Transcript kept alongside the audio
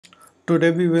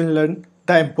Today we will learn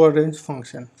the import range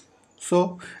function.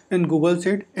 So in Google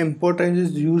Sheet, import range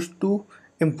is used to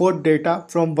import data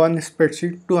from one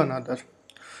spreadsheet to another.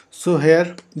 So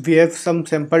here we have some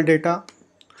sample data.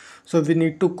 So we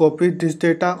need to copy this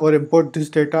data or import this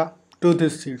data to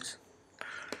this sheets.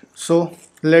 So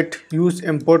let's use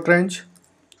import range.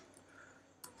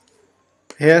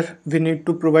 Here we need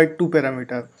to provide two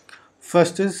parameters.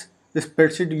 First is the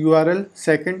spreadsheet URL.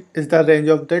 Second is the range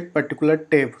of that particular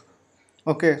tab.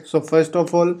 Okay, so first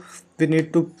of all we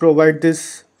need to provide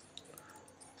this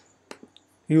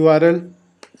URL.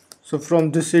 So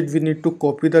from this sheet we need to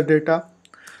copy the data.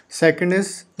 Second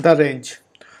is the range.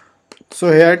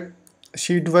 So here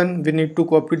sheet 1 we need to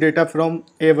copy data from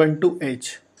A1 to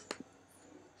H.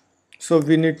 So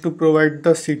we need to provide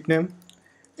the sheet name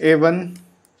A1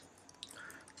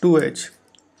 to H.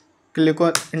 Click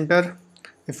on enter.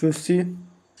 If you see,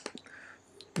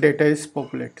 data is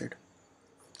populated.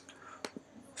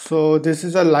 So this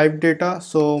is a live data.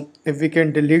 So if we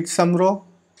can delete some row,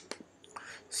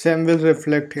 same will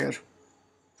reflect here.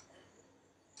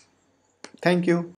 Thank you.